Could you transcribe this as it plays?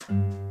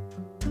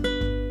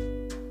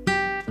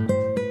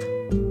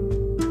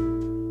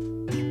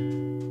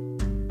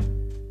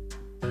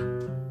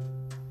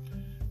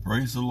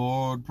Praise the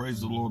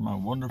Lord, my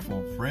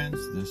wonderful friends.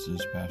 This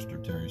is Pastor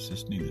Terry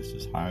Sisney. This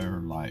is Higher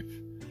Life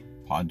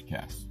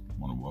Podcast. I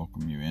want to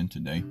welcome you in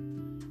today.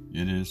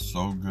 It is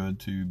so good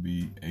to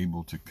be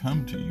able to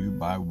come to you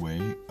by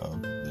way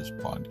of this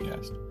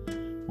podcast.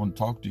 I want to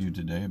talk to you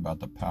today about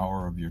the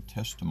power of your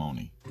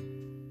testimony.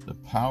 The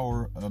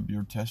power of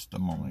your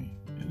testimony.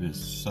 It is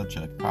such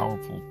a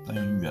powerful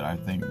thing that I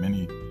think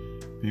many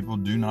people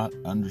do not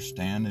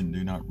understand and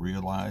do not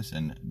realize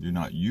and do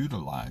not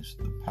utilize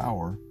the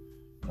power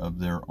of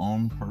their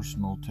own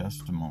personal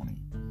testimony.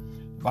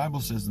 The Bible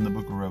says in the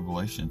book of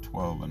Revelation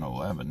 12 and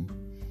 11,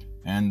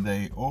 and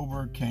they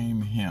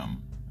overcame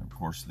him. Of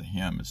course, the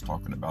him is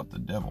talking about the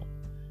devil,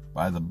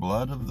 by the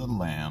blood of the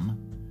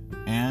Lamb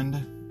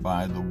and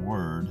by the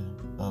word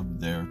of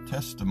their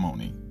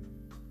testimony.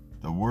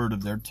 The word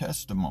of their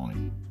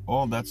testimony.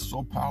 Oh, that's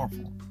so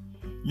powerful.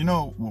 You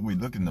know, when we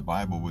look in the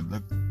Bible,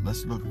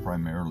 let's look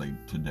primarily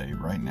today,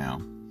 right now,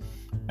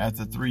 at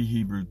the three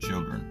Hebrew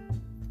children.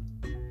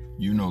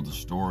 You know the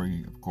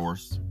story, of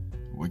course.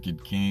 The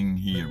wicked king,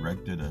 he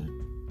erected a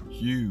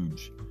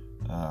huge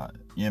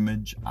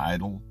image,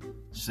 idol,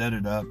 set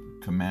it up,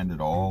 commanded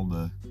all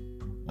the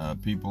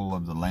people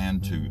of the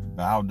land to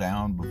bow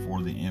down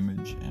before the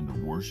image and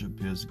to worship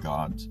his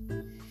gods.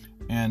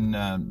 And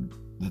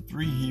the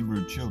three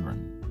Hebrew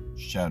children,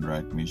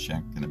 Shadrach,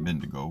 Meshach, and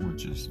Abednego,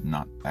 which is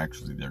not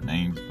actually their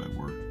names, but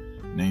were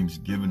names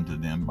given to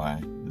them by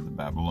the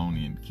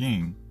Babylonian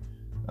king,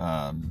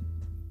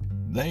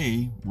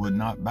 they would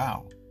not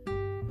bow.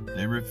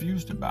 They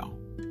refused to bow.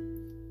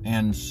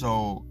 And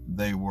so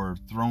they were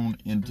thrown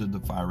into the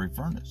fiery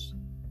furnace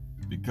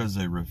because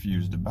they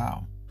refused to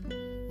bow.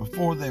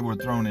 Before they were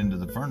thrown into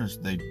the furnace,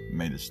 they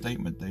made a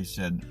statement. They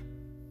said,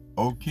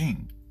 "O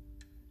king,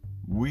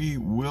 we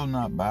will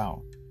not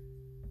bow.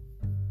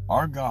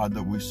 Our God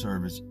that we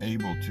serve is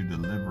able to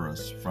deliver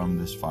us from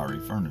this fiery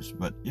furnace.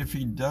 But if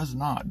he does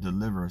not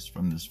deliver us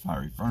from this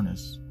fiery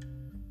furnace,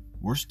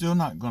 we're still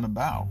not going to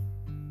bow.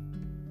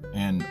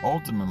 And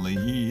ultimately,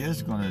 he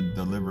is going to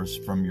deliver us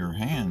from your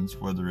hands,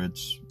 whether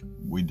it's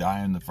we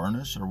die in the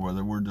furnace or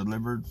whether we're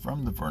delivered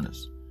from the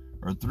furnace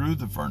or through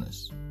the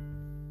furnace."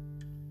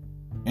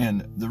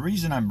 And the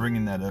reason I'm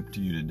bringing that up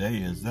to you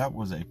today is that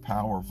was a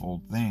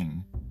powerful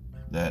thing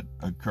that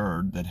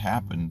occurred, that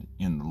happened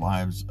in the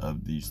lives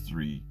of these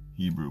three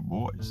Hebrew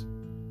boys,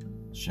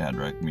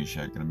 Shadrach,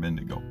 Meshach, and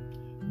Abednego.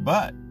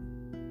 But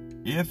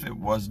if it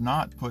was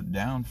not put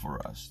down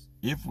for us,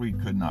 if we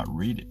could not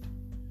read it,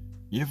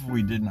 if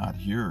we did not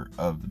hear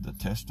of the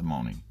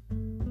testimony,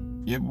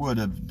 it would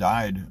have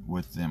died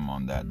with them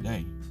on that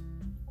day.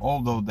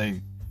 Although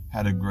they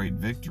had a great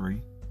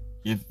victory,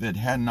 if it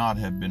had not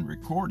have been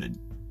recorded,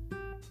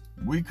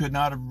 we could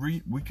not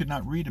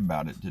read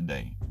about it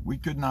today. We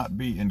could not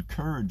be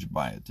encouraged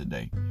by it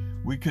today.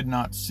 We could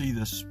not see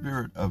the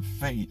spirit of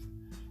faith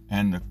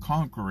and the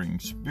conquering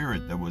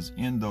spirit that was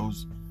in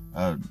those,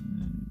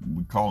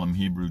 we call them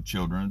Hebrew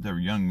children, they're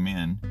young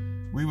men.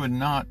 We would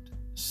not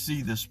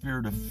see the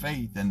spirit of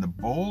faith and the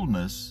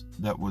boldness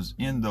that was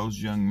in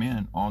those young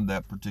men on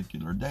that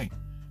particular day.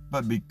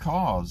 But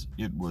because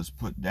it was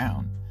put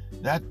down,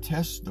 that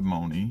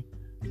testimony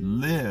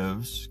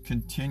lives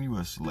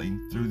continuously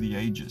through the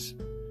ages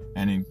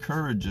and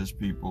encourages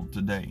people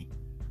today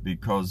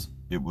because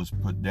it was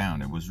put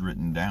down, it was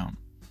written down.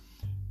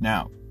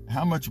 Now,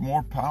 how much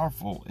more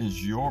powerful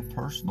is your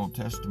personal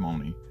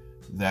testimony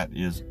that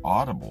is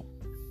audible?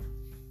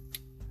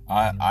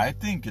 I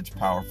think it's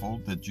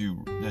powerful that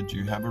you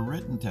have a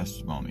written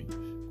testimony.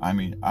 I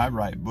mean, I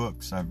write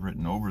books. I've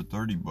written over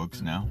 30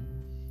 books now.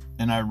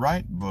 And I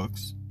write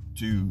books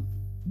to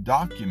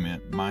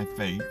document my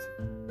faith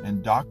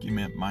and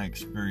document my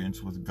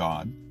experience with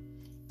God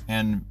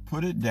and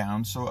put it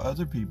down so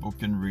other people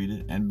can read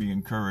it and be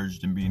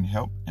encouraged and be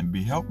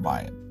helped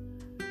by it.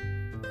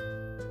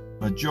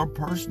 But your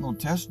personal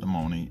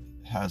testimony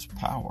has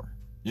power.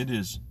 It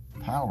is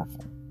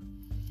powerful.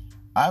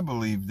 I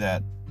believe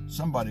that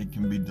somebody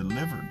can be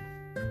delivered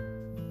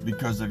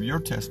because of your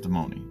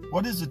testimony.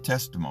 What is a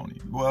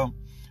testimony? Well,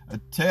 a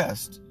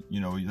test,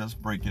 let's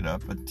break it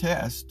up. A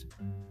test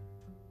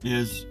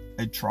is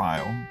a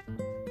trial.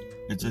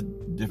 It's a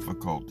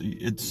difficulty.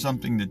 It's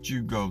something that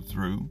you go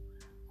through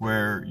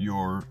where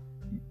your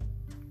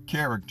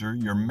character,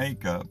 your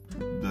makeup,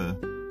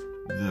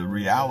 the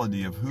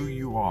reality of who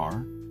you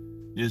are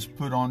is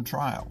put on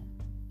trial.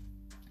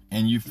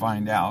 And you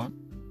find out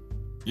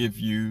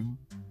if you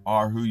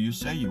are who you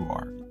say you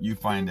are. You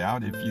find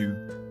out if you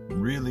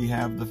really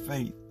have the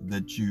faith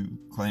that you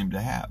claim to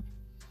have.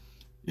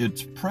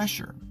 It's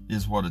pressure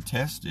is what a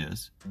test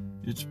is.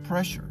 It's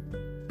pressure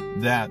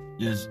that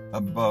is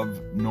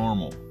above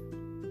normal.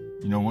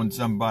 When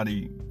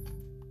somebody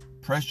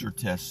pressure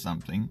tests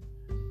something,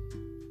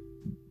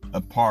 a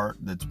part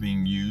that's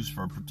being used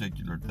for a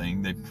particular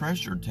thing, they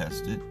pressure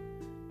test it.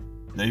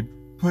 They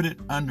put it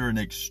under an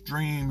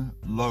extreme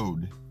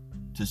load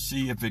to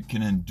see if it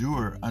can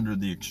endure under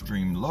the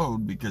extreme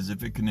load, because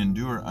if it can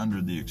endure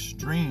under the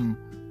extreme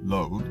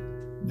load,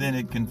 then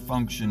it can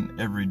function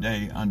every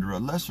day under a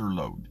lesser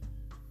load.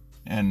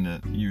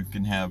 And you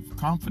can have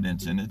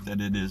confidence in it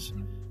that it is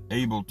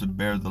able to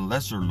bear the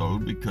lesser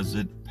load because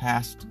it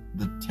passed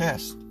the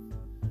test.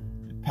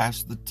 It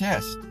passed the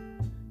test.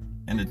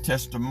 And a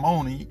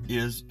testimony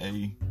is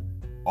a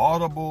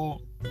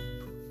audible,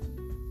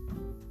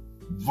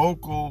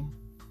 vocal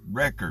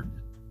record.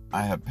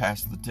 I have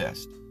passed the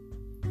test.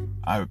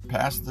 I have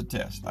passed the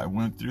test. I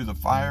went through the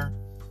fire,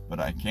 but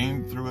I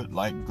came through it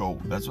like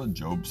gold. That's what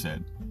Job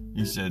said.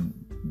 He said,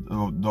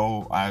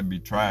 though I be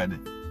tried,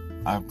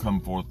 I'll come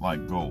forth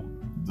like gold.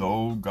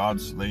 Though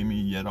God slay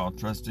me, yet I'll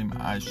trust him.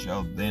 I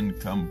shall then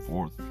come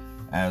forth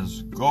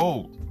as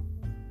gold.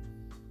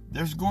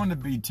 There's going to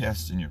be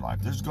tests in your life.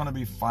 There's going to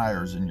be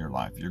fires in your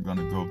life you're going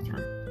to go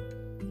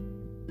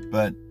through.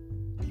 But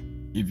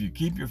if you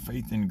keep your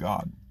faith in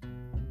God,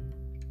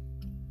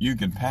 you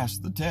can pass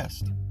the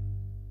test.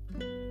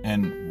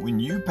 And when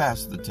you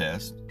pass the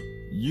test,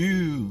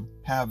 you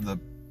have the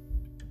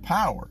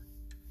power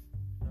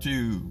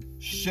to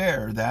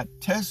share that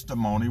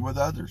testimony with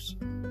others.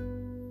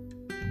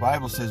 The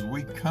Bible says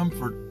we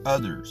comfort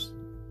others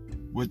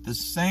with the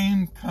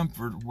same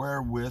comfort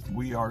wherewith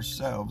we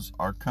ourselves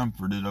are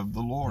comforted of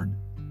the Lord.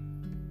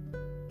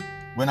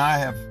 When I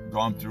have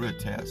gone through a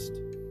test,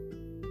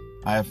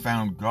 I have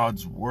found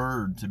God's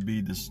word to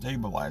be the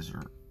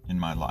stabilizer in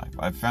my life.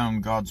 I've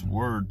found God's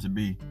word to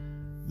be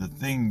the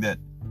thing that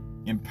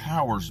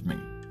empowers me,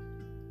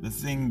 the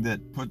thing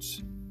that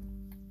puts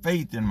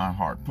faith in my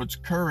heart, puts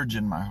courage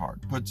in my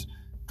heart, puts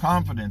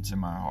confidence in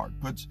my heart,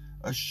 puts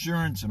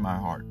assurance in my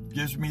heart,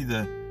 gives me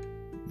the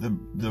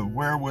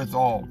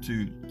wherewithal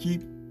to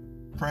keep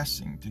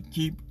pressing, to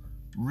keep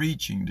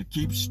reaching, to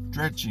keep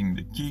stretching,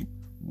 to keep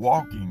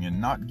walking and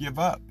not give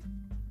up.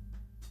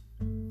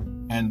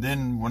 And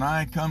then when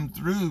I come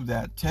through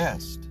that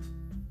test,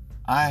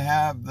 I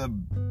have the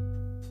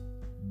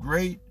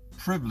great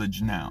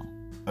privilege now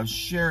of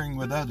sharing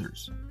with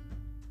others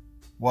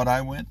what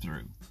I went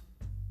through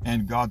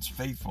and God's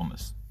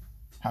faithfulness,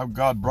 how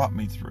God brought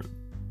me through.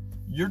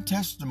 Your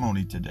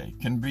testimony today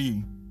can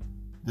be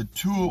the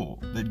tool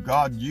that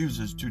God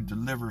uses to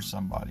deliver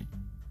somebody.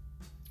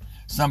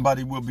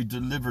 Somebody will be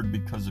delivered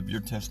because of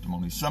your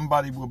testimony.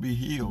 Somebody will be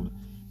healed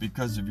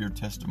because of your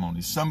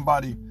testimony.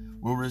 Somebody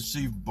will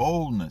receive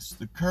boldness,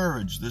 the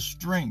courage, the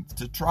strength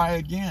to try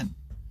again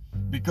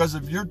because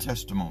of your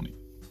testimony.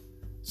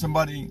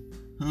 Somebody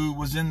who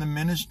was in the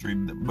ministry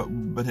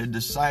but had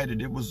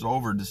decided it was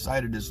over,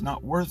 decided it's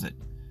not worth it,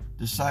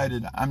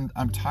 decided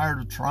I'm tired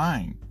of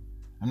trying.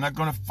 I'm not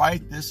going to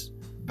fight this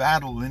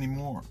battle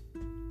anymore.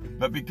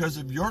 But because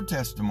of your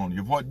testimony,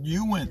 of what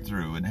you went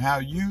through and how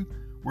you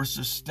were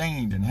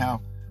sustained and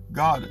how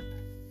God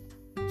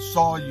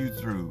saw you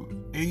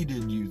through,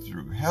 aided you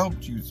through,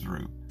 helped you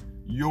through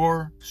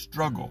your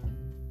struggle,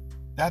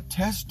 that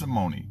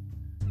testimony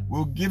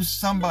will give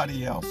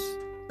somebody else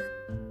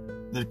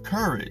the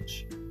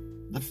courage,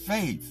 the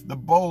faith, the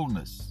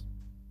boldness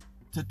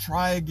to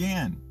try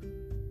again,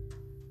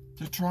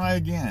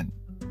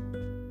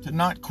 to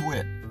not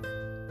quit,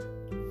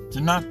 to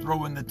not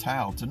throw in the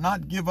towel, to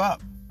not give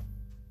up.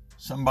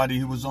 Somebody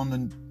who was on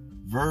the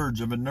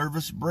verge of a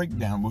nervous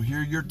breakdown will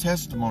hear your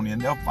testimony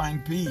and they'll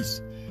find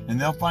peace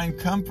and they'll find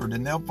comfort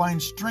and they'll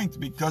find strength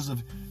because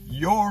of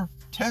your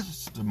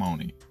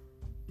testimony.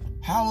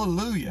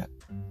 Hallelujah.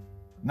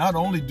 Not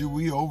only do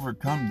we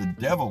overcome the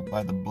devil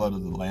by the blood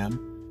of the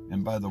Lamb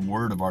and by the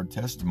word of our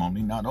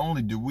testimony, not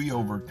only do we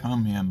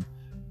overcome him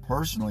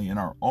personally in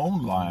our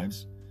own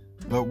lives,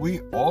 but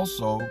we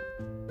also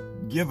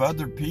give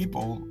other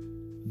people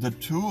the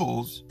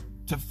tools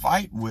to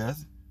fight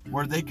with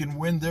where they can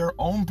win their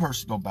own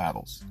personal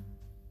battles.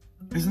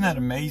 Isn't that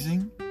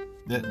amazing?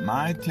 That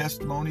my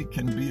testimony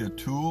can be a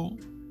tool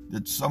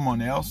that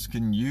someone else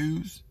can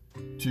use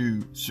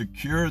to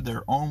secure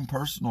their own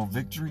personal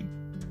victory?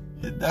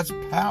 That's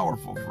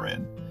powerful,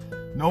 friend.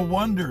 No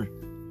wonder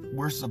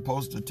we're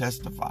supposed to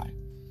testify.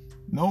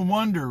 No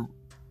wonder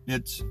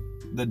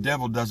the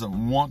devil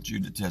doesn't want you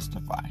to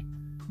testify.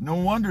 No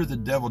wonder the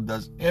devil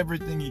does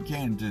everything he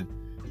can to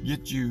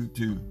get you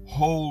to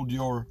hold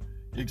your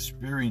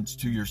experience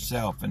to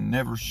yourself and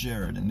never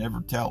share it and never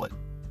tell it,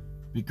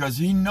 because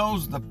he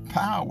knows the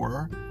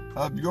power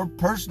of your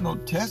personal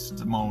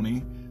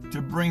testimony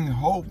to bring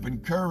hope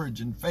and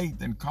courage and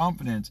faith and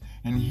confidence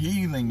and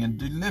healing and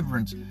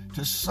deliverance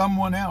to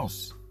someone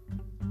else.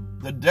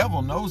 The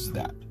devil knows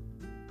that,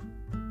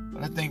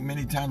 but I think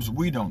many times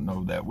we don't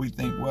know that. We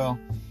think, well,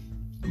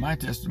 my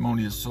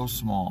testimony is so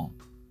small,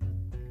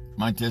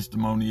 my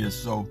testimony is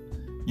so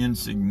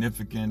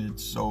insignificant,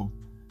 it's so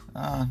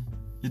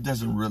it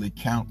doesn't really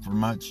count for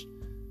much.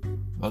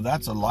 Well,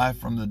 that's a lie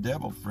from the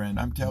devil, friend.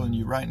 I'm telling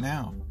you right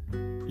now.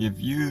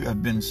 If you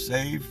have been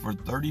saved for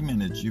 30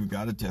 minutes, you've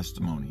got a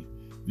testimony.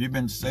 If you've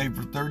been saved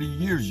for 30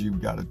 years,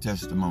 you've got a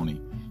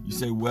testimony. You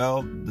say,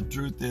 well, the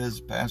truth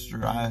is, Pastor,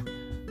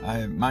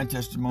 my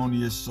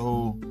testimony is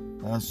so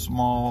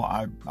small.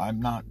 I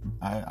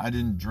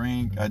didn't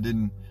drink.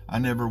 I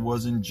never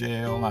was in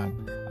jail.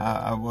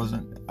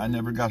 I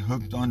never got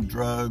hooked on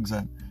drugs.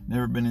 I've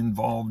never been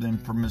involved in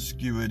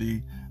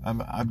promiscuity.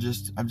 I've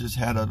just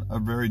had a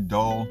very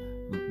dull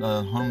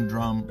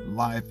humdrum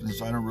life, and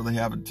so I don't really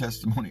have a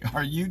testimony.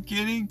 Are you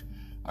kidding?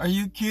 Are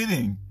you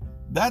kidding?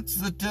 That's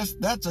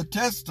a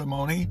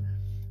testimony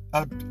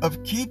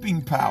of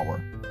keeping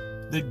power.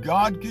 That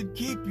God could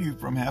keep you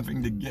from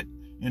having to get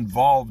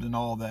involved in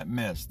all that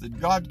mess. That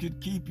God could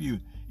keep you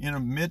in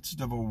the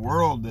midst of a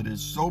world that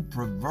is so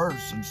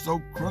perverse and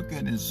so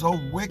crooked and so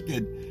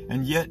wicked,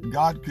 and yet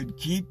God could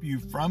keep you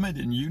from it,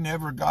 and you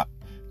never got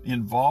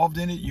involved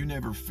in it. You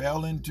never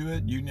fell into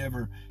it. You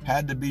never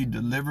had to be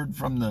delivered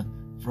from the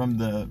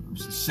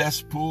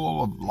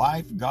cesspool of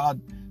life.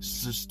 God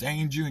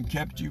sustained you and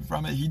kept you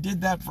from it. He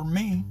did that for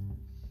me.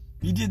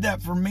 He did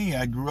that for me.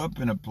 I grew up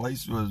in a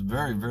place that was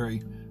very,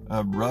 very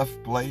rough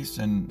place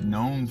and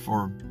known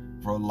for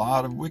a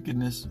lot of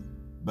wickedness,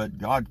 but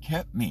God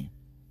kept me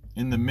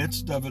in the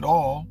midst of it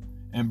all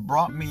and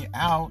brought me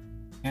out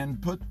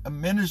and put a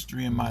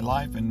ministry in my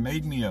life and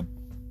made me a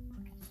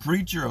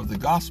preacher of the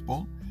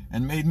gospel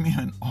and made me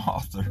an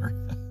author.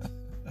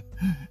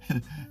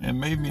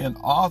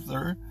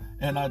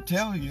 And I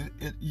tell you,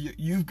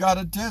 you've got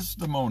a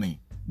testimony.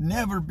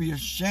 Never be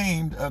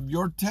ashamed of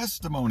your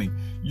testimony.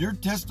 Your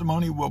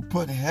testimony will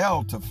put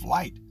hell to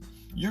flight.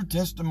 Your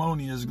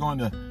testimony is going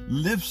to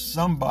lift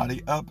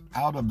somebody up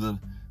out of the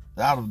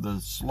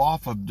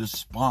slough of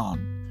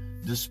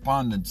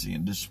despondency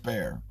and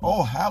despair.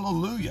 Oh,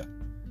 hallelujah.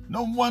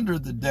 No wonder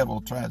the devil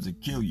tries to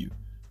kill you.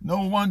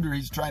 No wonder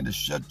he's trying to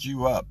shut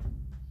you up,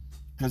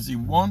 because he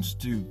wants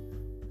to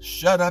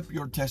shut up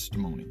your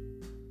testimony.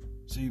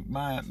 See,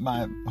 my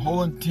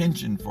whole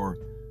intention for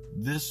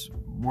this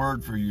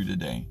word for you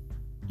today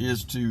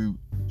is to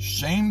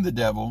shame the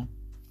devil,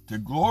 to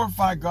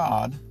glorify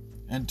God,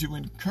 and to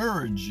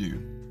encourage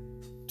you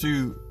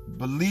to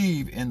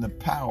believe in the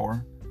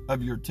power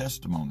of your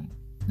testimony.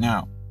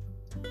 Now,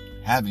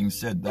 having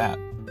said that,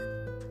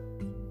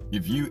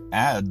 if you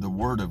add the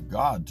word of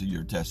God to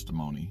your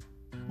testimony,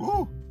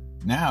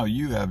 now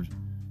you have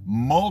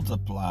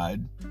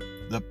multiplied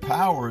the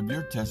power of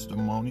your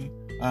testimony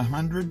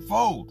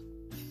 100-fold.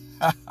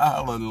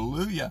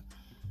 Hallelujah.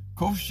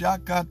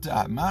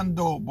 Koshakata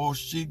mando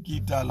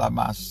boshikita la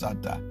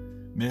masata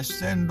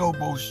mesendo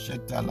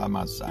bosheta la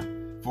masa.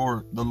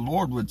 For the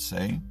Lord would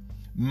say,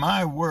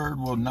 my word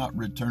will not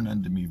return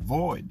unto me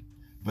void,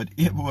 but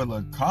it will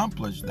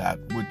accomplish that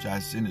which I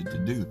sent it to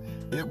do.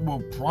 It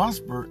will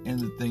prosper in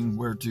the thing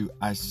whereto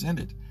I sent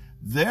it.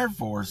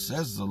 Therefore,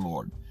 says the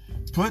Lord,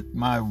 put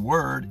my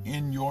word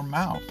in your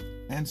mouth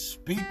and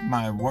speak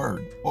my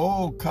word.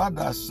 Oh,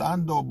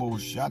 kadasando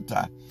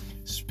boshata.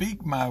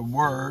 Speak my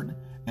word,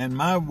 and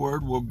my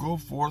word will go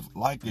forth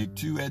like a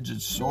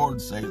two-edged sword,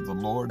 saith the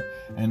Lord,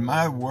 and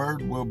my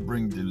word will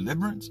bring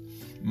deliverance.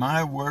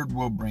 My word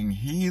will bring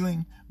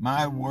healing.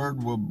 My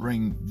word will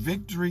bring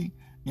victory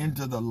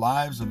into the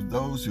lives of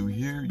those who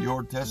hear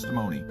your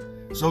testimony.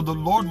 So the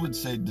Lord would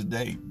say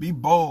today, be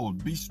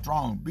bold, be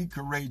strong, be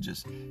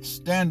courageous.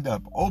 Stand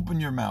up, open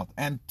your mouth,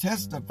 and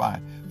testify,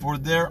 for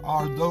there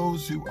are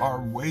those who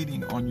are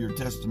waiting on your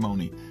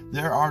testimony.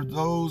 There are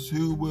those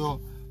who will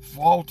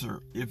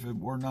falter if it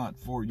were not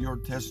for your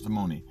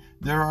testimony.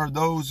 There are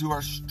those who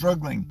are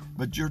struggling,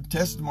 but your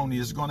testimony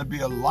is going to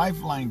be a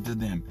lifeline to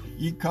them.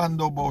 The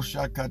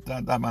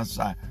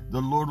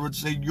Lord would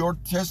say your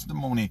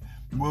testimony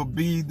will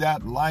be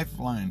that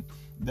lifeline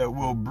that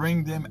will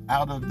bring them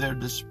out of their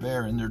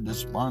despair and their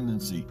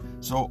despondency.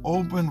 So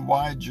open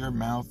wide your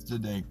mouth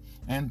today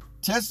and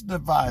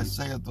testify,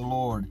 saith the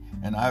Lord,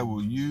 and I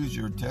will use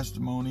your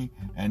testimony,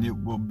 and it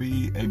will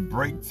be a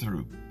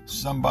breakthrough.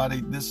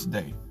 Somebody this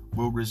day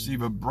will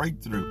receive a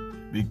breakthrough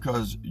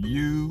because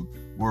you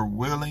were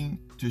willing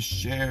to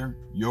share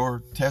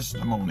your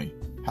testimony.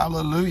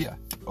 Hallelujah.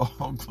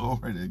 Oh,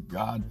 glory to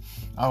God.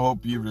 I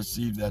hope you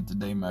received that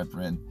today, my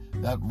friend.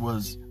 That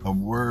was a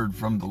word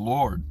from the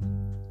Lord.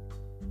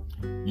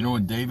 You know,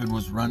 when David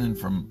was running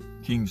from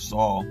King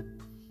Saul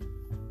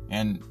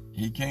and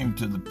he came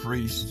to the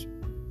priest,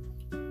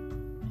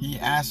 he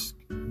asked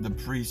the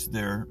priest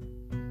there,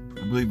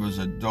 I believe it was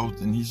at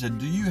Dothan, he said,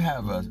 do you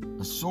have a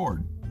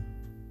sword?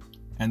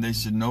 And they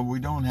said, no, we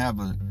don't have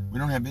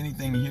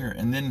anything here.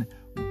 And then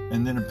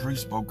a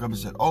priest spoke up and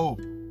said,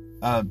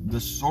 the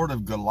sword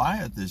of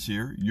Goliath is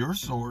here. Your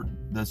sword,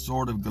 the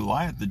sword of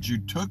Goliath that you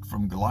took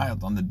from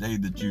Goliath on the day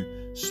that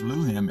you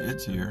slew him,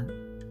 it's here.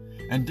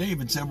 And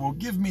David said, well,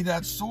 give me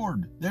that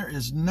sword. There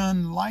is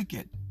none like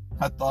it.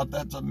 I thought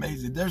that's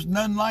amazing. There's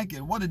none like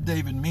it. What did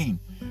David mean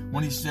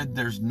when he said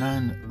there's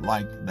none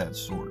like that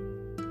sword?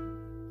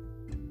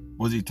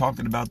 Was he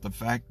talking about the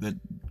fact that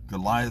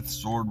Goliath's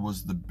sword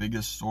was the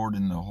biggest sword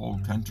in the whole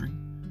country?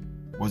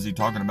 Was he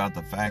talking about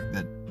the fact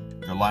that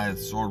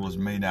Goliath's sword was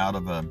made out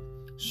of a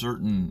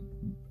certain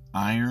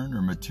iron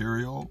or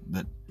material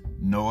that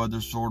no other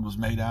sword was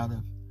made out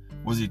of?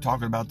 Was he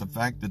talking about the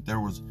fact that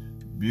there was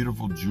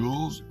beautiful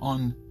jewels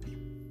on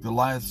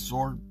Goliath's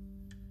sword?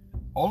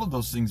 All of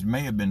those things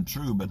may have been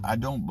true, but I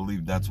don't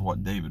believe that's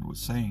what David was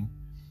saying.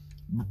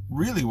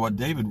 Really, what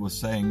David was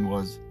saying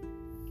was,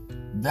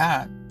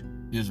 that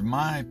is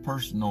my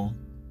personal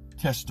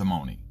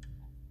testimony.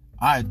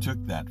 I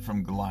took that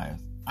from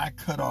Goliath. I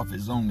cut off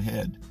his own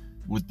head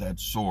with that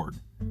sword.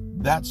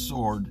 That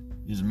sword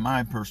is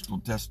my personal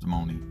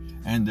testimony,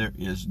 and there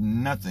is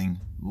nothing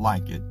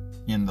like it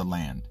in the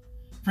land.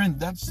 Friend,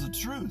 that's the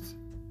truth.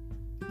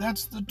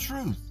 That's the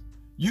truth.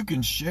 You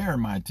can share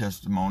my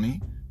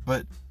testimony,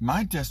 but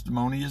my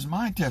testimony is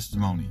my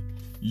testimony.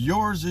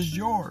 Yours is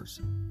yours,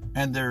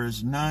 and there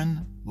is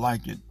none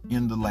like it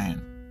in the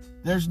land.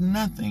 There's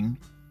nothing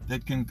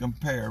that can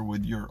compare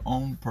with your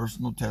own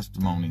personal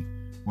testimony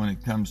when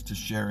it comes to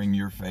sharing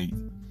your faith,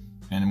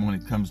 and when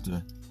it comes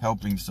to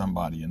helping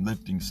somebody and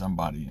lifting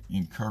somebody,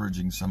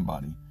 encouraging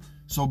somebody.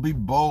 So be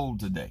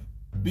bold today.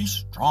 Be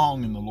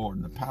strong in the Lord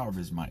and the power of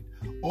His might.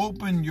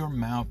 Open your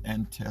mouth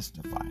and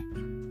testify,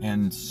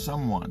 and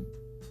someone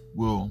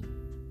will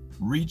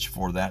reach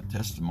for that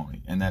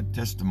testimony. And that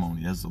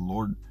testimony, as the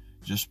Lord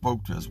just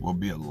spoke to us, will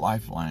be a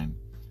lifeline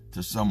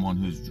to someone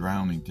who's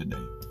drowning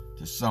today,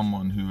 to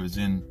someone who is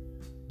in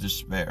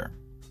despair.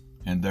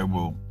 And they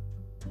will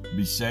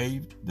be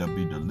saved, they'll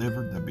be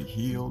delivered, they'll be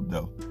healed,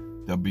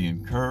 they'll be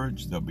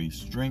encouraged, they'll be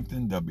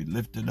strengthened, they'll be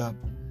lifted up,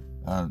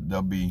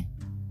 they'll be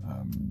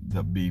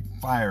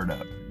fired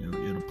up.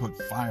 It'll put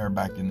fire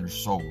back in their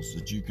souls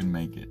that you can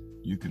make it.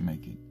 You can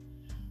make it.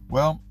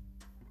 Well,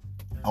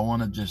 I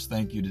want to just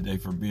thank you today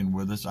for being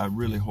with us. I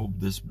really hope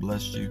this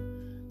blessed you.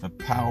 The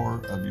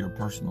power of your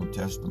personal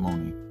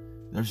testimony.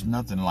 There's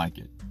nothing like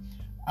it.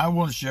 I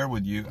want to share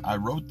with you, I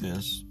wrote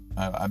this.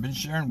 I've been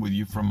sharing with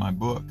you from my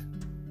book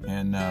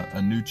and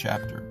a new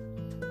chapter.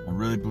 I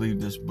really believe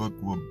this book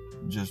will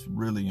just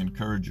really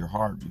encourage your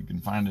heart. You can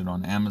find it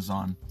on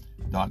Amazon.com,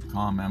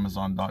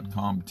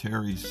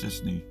 Terry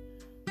Sisney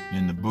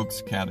in the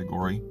books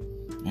category,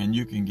 and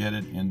you can get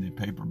it in the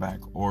paperback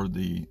or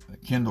the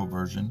Kindle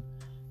version.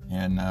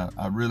 And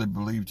I really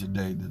believe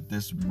today that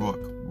this book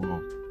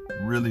will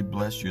really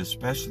bless you,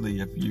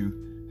 especially if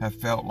you have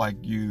felt like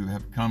you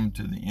have come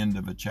to the end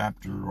of a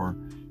chapter, or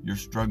you're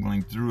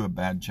struggling through a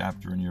bad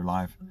chapter in your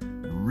life.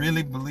 I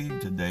really believe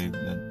today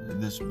that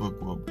this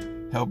book will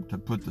help to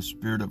put the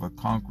spirit of a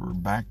conqueror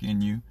back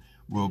in you,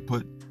 will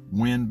put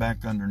wind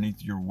back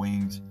underneath your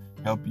wings,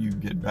 help you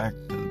get back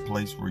to the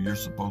place where you're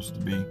supposed to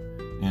be,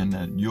 and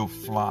that you'll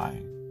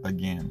fly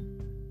again,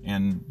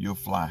 and you'll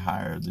fly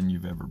higher than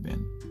you've ever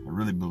been. I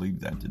really believe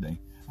that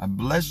today. I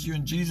bless you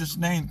in Jesus'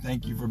 name.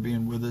 Thank you for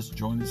being with us.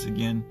 Join us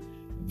again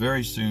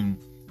very soon.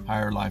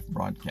 Higher Life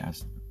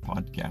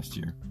podcast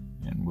here,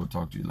 and we'll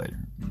talk to you later.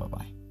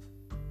 Bye-bye.